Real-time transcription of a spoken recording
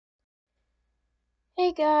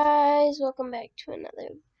Hey guys, welcome back to another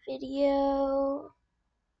video.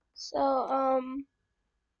 One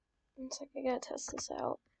sec, I gotta test this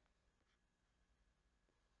out.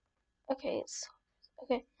 Okay,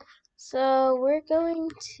 so we're going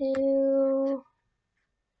to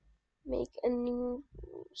make a new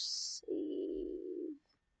save.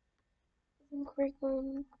 I think we're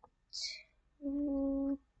going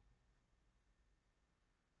to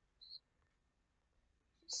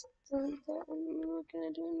just delete that one. We're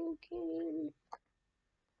gonna do a new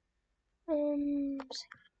game.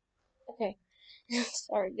 Okay.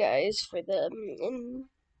 Sorry guys for the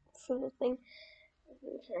thing. I'm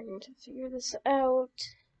trying to figure this out.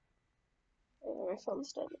 Oh, my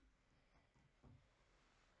phone's dead.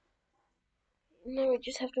 Now we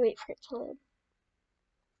just have to wait for it to load.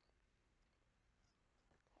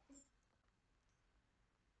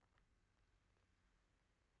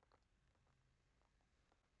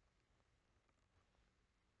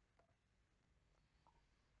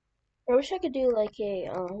 I wish I could do like a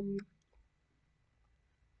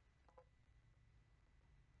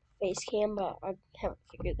face cam, but I haven't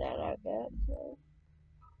figured that out yet. So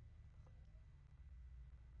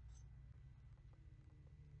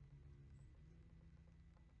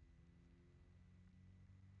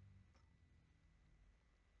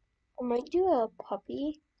I might do a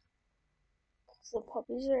puppy. 'Cause the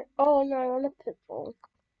puppies are. Oh no, I want a pit bull.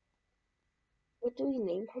 What do we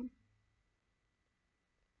name him?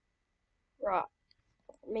 Rock.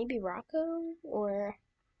 Maybe Rocco or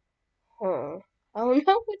I don't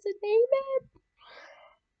know what to name it.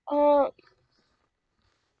 Uh,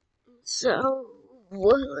 so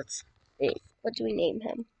let's see. What do we name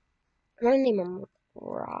him? I'm gonna name him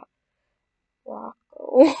Rocco.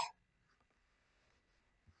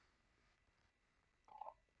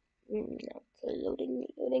 No, loading.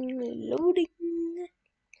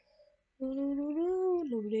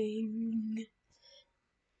 Loading.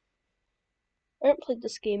 I haven't played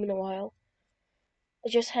this game in a while. I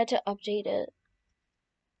just had to update it.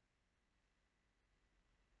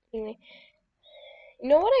 Anyway, you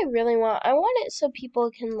know what I really want? I want it so people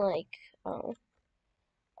can like, oh,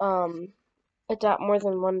 adopt more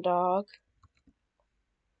than one dog.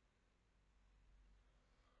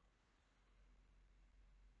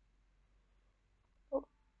 Oh,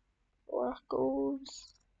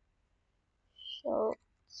 Rocco's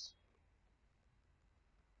Schultz.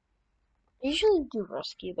 I usually do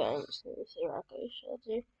rescue bands. Let me see Rocco's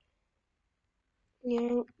shelter.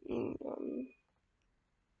 Yeah,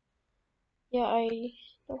 yeah, I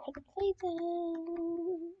know how to play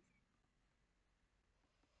them.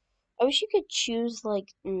 I wish you could choose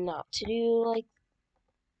like not to do like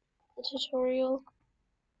the tutorial,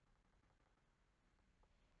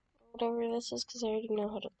 whatever this is, because I already know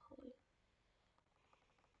how to play.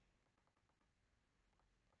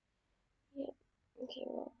 Yep. Okay,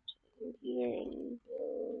 well, computer and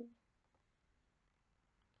build.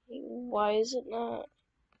 Okay, why is it not?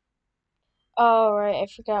 Oh, right, I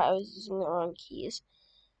forgot I was using the wrong keys.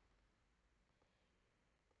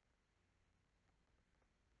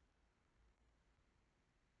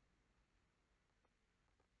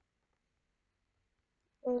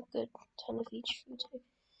 Oh, good. 10 of each for two.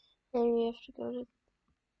 Then we have to go to.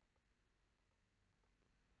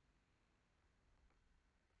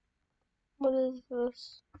 What is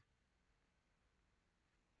this?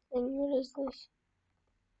 And what is this?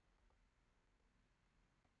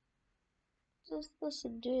 What does this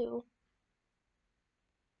do?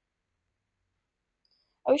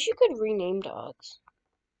 I wish you could rename dogs.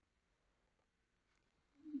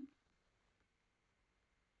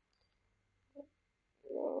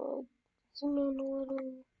 No, zoom in a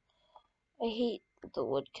little. I hate the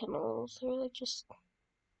wood kennels. They're like just.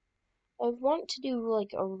 I want to do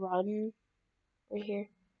like a run right here.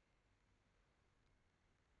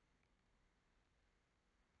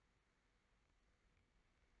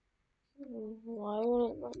 Why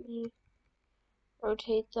won't it let me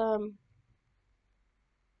rotate them?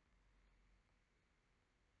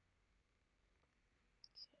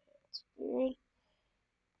 It's weird.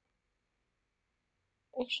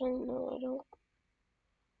 Actually, no, I don't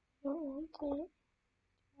want that.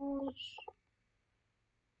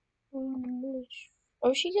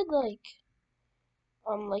 Oh, she could like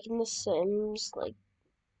in The Sims, like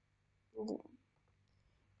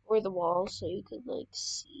where the walls, so you could like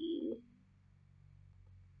see.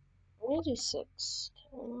 I'm gonna do 6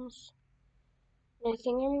 tiles. And I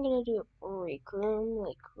think I'm gonna do a break room,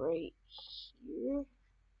 like right here.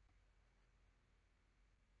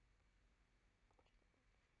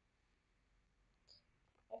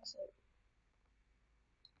 Exit.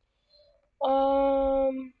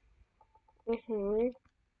 Mhm.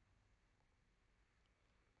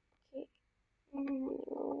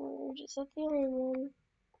 Or is that the only one?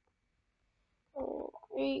 Oh,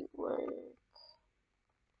 great work.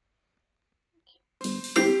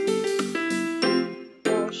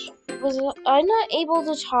 Gosh. Was I not able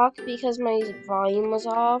to talk because my volume was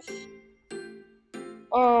off?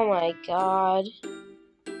 Oh my god.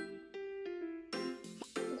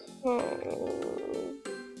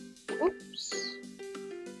 Oops.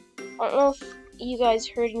 I don't know if you guys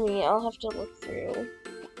heard me. I'll have to look through.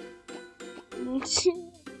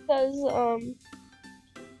 Because,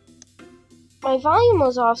 my volume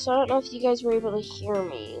was off, so I don't know if you guys were able to hear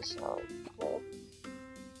me, so... Okay.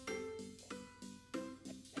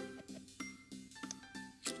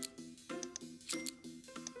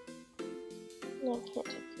 No, I can't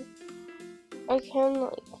take it. I can,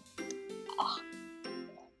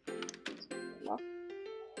 like...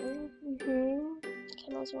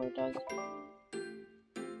 Can also work dog.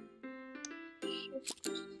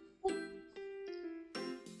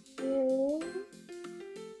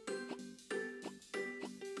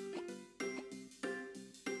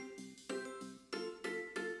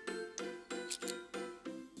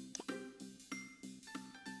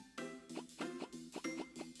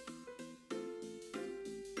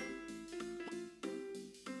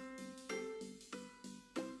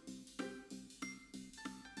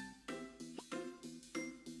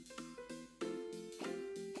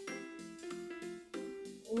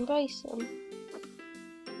 And bison.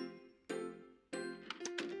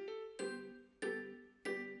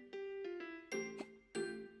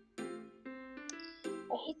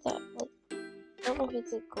 I hate that. Like, I don't know if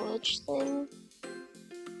it's a glitch thing.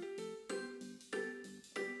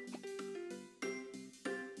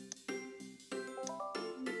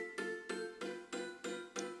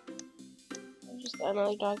 Just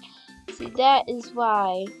another dog. See, that is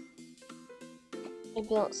why I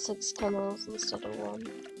built 6 kennels instead of 1.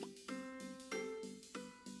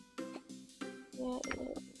 Yeah,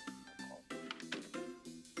 yeah.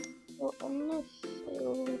 Well, I'm gonna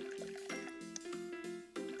fill.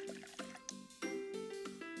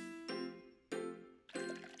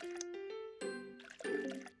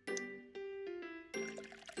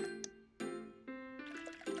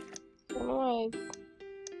 I don't know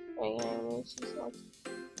why this is like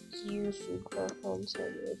your food preference. I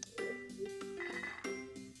would do.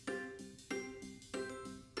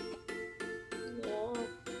 Yeah.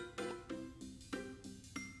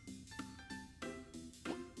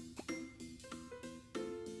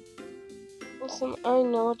 Listen, I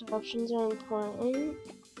know adoptions are important,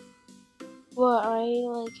 but I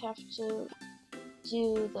like have to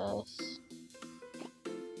do this.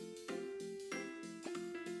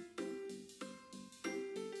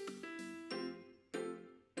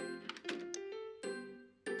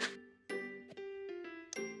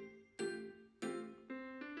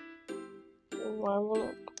 Why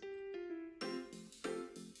won't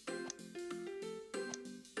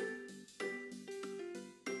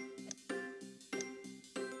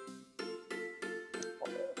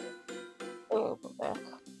go back?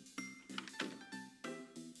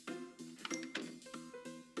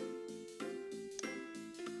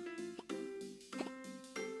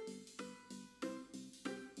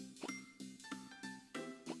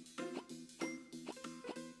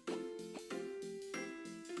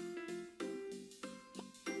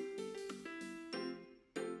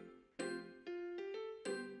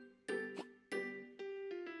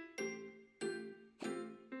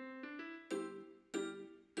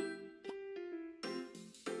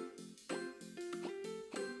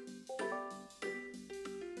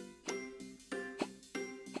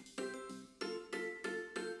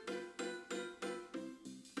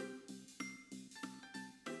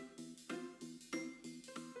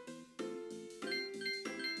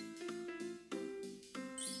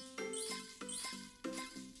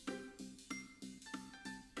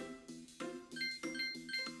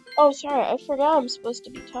 Oh, sorry, I forgot I'm supposed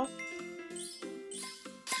to be talking.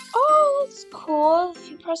 Oh, that's cool. If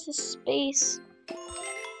you press the space,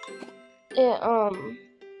 it,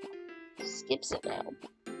 skips it now.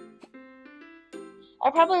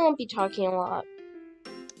 I probably won't be talking a lot.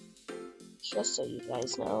 Just so you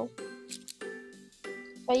guys know.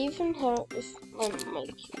 If I even have, if my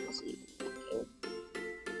mic is even working.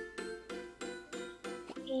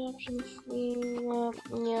 Option free,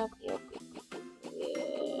 yep. Yeah.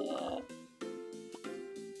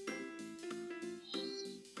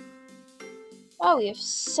 Oh, we have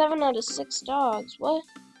 7 out of 6 dogs. What?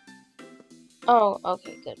 Oh,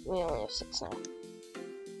 okay, good. We only have 6 now.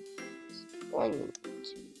 1,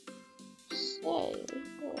 2, say.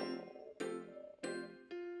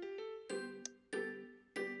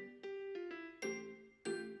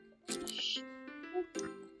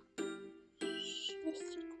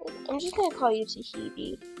 I'm just gonna call you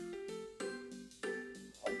Tahiti.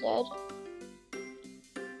 I'm dead.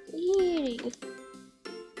 Tahiti.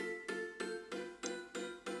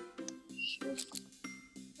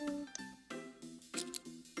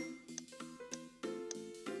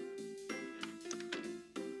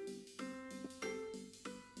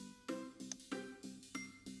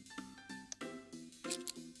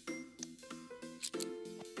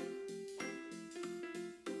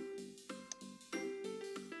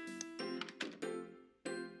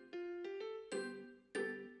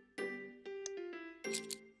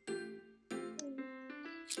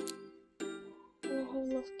 I have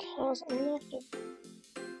enough cows. I'm gonna have to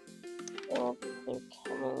fill up their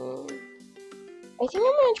kennel. I think I'm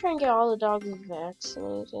gonna try and get all the dogs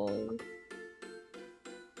vaccinated.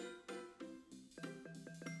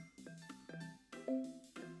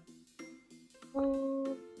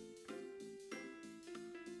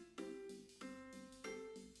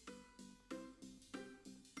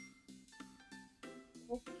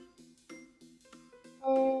 I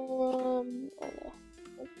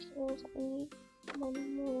need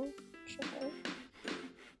one more try.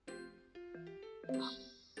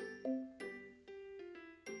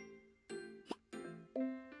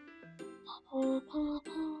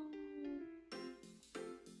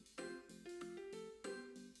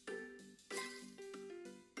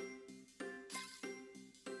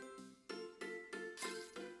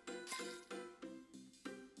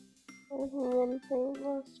 One thing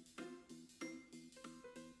left.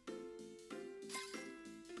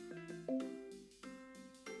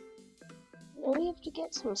 Now we have to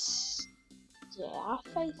get some staff,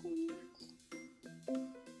 I think.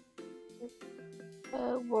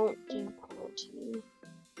 Won't do quarantine.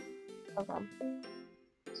 Okay.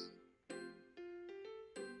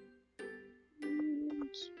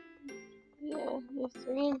 Yeah, you have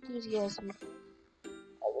 3 enthusiasm. I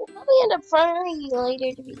will probably end up firing you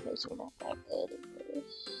later because you're not that good at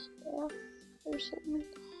this staff person.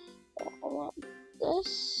 But I want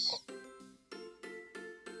this,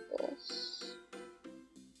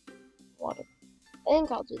 water. I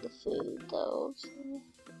think I'll do the food though. So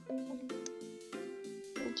I'll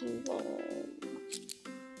do that.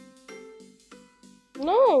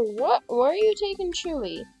 No, what? Why are you taking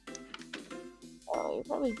Chewy? Oh, you're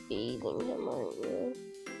probably bathing him, aren't you?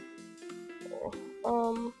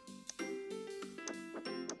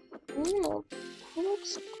 No, who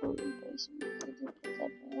likes green bison? Did you put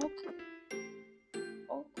that back?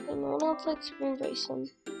 Okay, no one else likes green bison.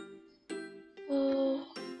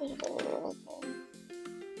 Okay.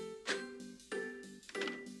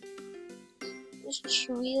 Does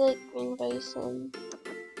Chewy like green bison?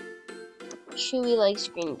 Chewy likes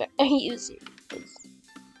green bison. Are you serious?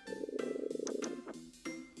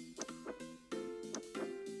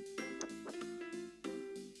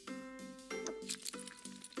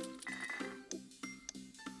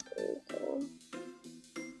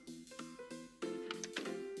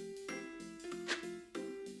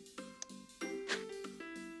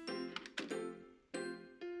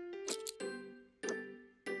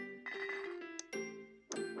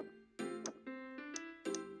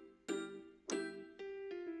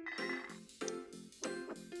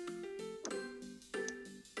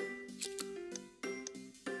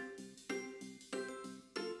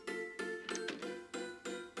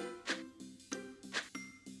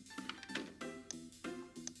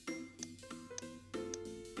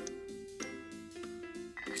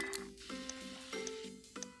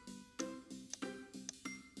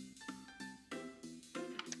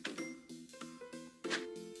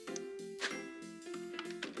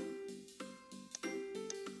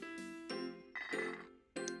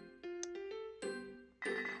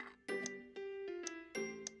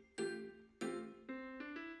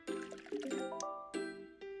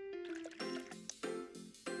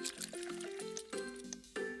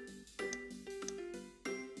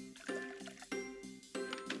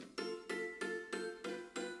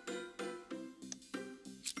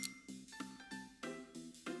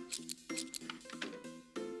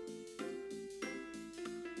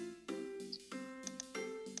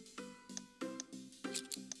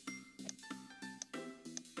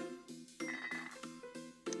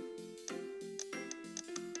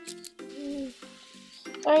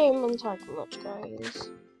 Sorry I'm not talking much, guys.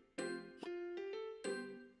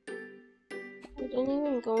 I didn't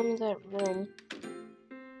even go into that room.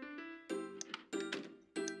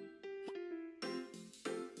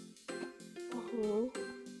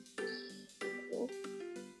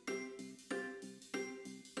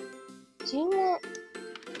 Do you want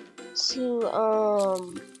to,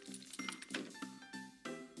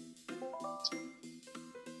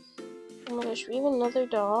 Oh my gosh, we have another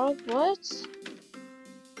dog? What?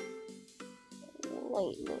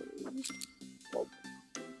 Lightning. Like,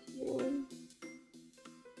 here.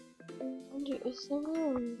 I wonder, is there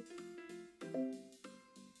one?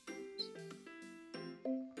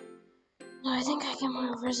 No, I think I get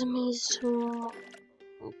more resumes tomorrow.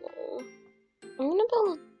 I'm gonna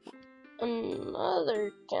build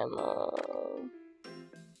another kennel.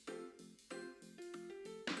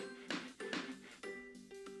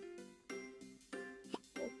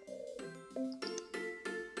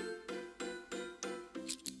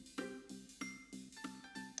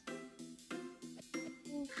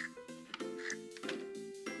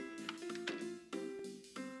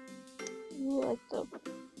 Like the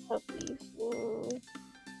puppy food.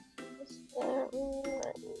 Is that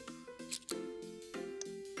right?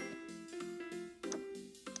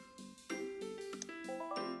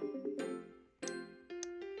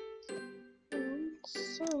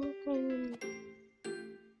 Something.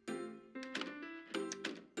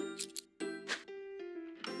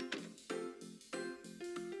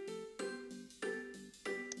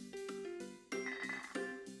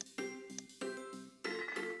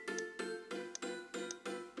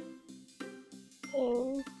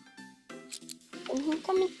 Okay. And he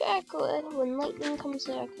comes back when lightning comes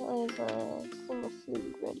back, I have a thing of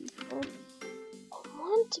food ready for him. I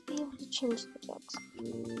want to be able to change the dog's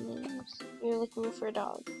names. You're looking for a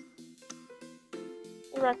dog.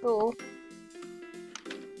 Raccoon.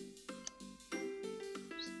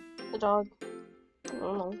 The dog. I don't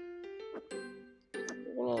know.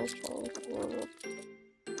 We're gonna try to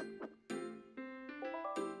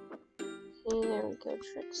okay, there we go,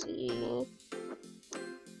 Trixie.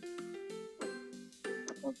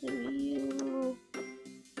 I'll do you.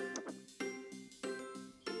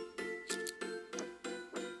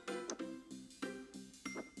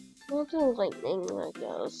 We'll do lightning, I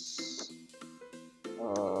guess.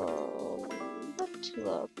 But two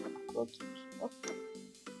up. We'll do two up.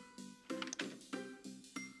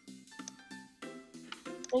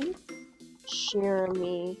 Are you sharing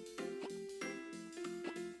me?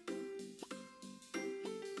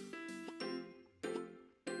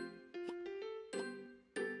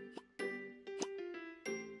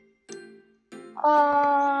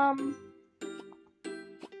 I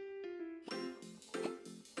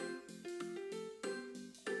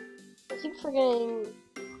keep forgetting.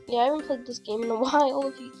 Yeah, I haven't played this game in a while,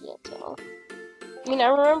 if you can't tell. I mean, I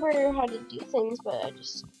remember how to do things, but I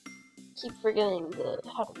just keep forgetting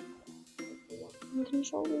how to the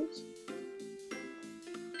controllers.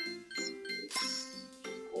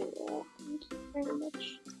 Yeah, thank you very much.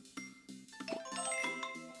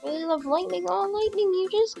 I really love lightning. Oh, lightning, you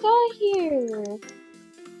just got here.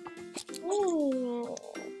 Wait.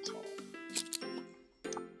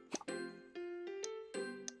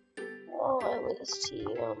 Oh, I missed you.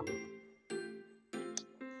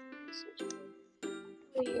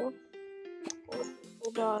 Who are you?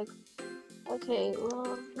 The dog. Okay,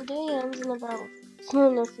 well, the day ends in about a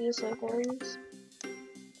few seconds.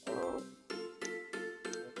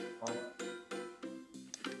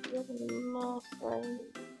 Nothing.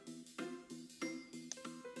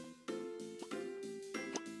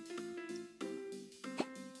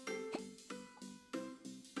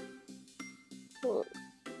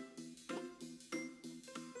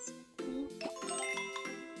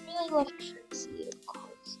 Really love Trixie, of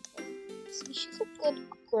course. See, she's a good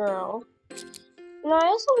girl. You know, I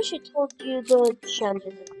also wish I told you the gender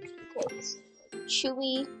of the kids.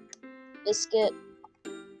 Chewy, Biscuit,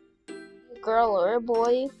 a girl or a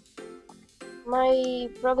boy. My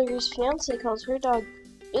brother's fiance calls her dog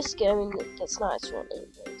Biscuit. I mean, that's not its real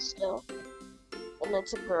name, but still. And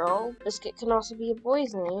it's a girl. Biscuit can also be a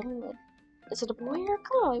boy's name. Is it a boy or a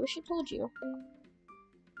girl? I wish I told you.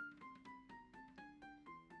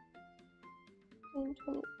 I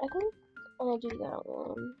think I'm gonna do that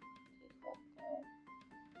one.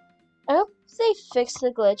 I hope they fix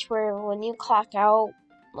the glitch where when you clock out,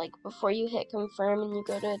 like before you hit confirm and you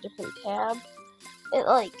go to a different tab, it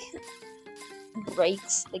like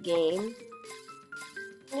breaks the game.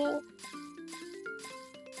 Yeah.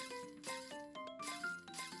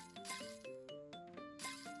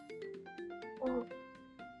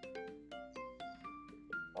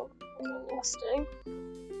 Next day.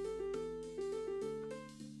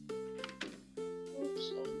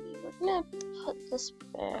 Okay, we're gonna put this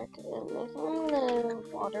back in. I think I'm gonna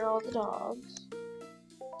water all the dogs.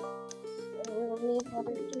 So we'll need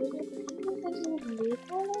water to do it. Doesn't need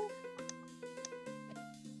water? I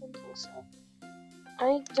don't think so.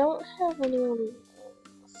 I don't have anyone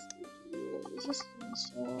else. Is this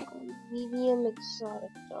medium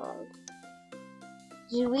exotic dog?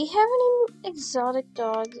 Do we have any exotic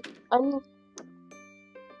dogs?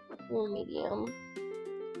 You're medium.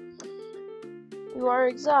 You are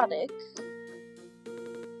exotic.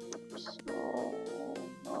 Small,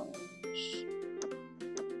 large.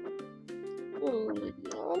 You're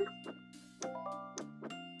medium.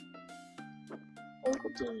 I think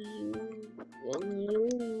we'll do you and you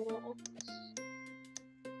next.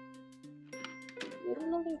 You have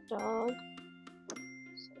another dog.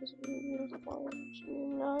 Says you're large.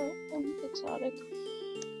 You're not exotic.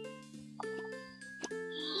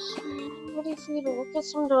 I'm ready for you to look at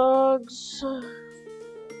some dogs.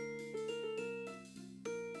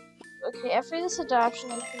 Okay, after this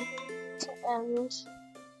adoption, I think we need to end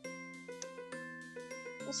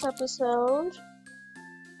this episode.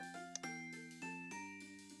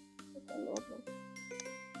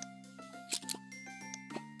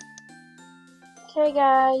 Okay,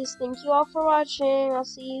 guys, thank you all for watching. I'll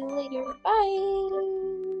see you later. Bye!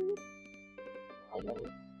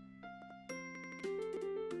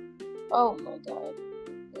 Oh my god.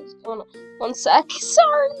 What's going on? 1 sec.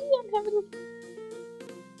 Sorry, I'm having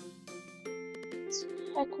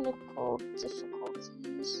technical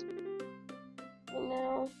difficulties right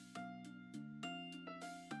now.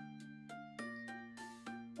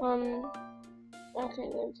 Okay,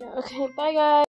 there we go. Okay, bye guys.